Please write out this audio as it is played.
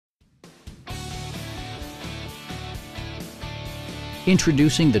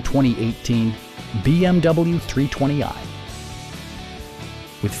Introducing the 2018 BMW 320i.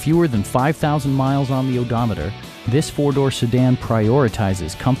 With fewer than 5,000 miles on the odometer, this four-door sedan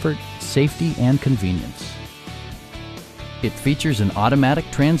prioritizes comfort, safety, and convenience. It features an automatic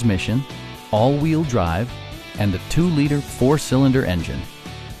transmission, all-wheel drive, and a 2-liter four-cylinder engine.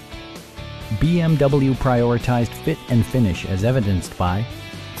 BMW prioritized fit and finish as evidenced by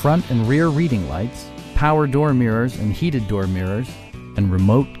front and rear reading lights, power door mirrors and heated door mirrors, and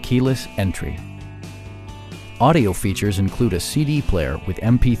remote keyless entry. Audio features include a CD player with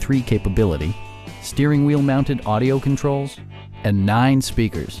MP3 capability, steering wheel mounted audio controls, and 9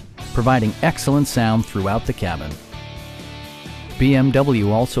 speakers, providing excellent sound throughout the cabin. BMW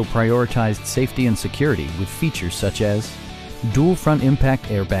also prioritized safety and security with features such as dual front impact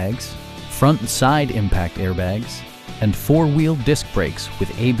airbags, front and side impact airbags, and 4-wheel disc brakes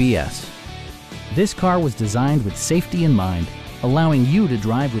with ABS. This car was designed with safety in mind, allowing you to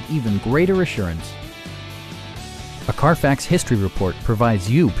drive with even greater assurance. A Carfax history report provides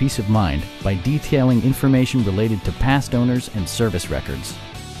you peace of mind by detailing information related to past owners and service records.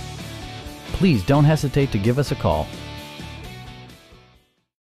 Please don't hesitate to give us a call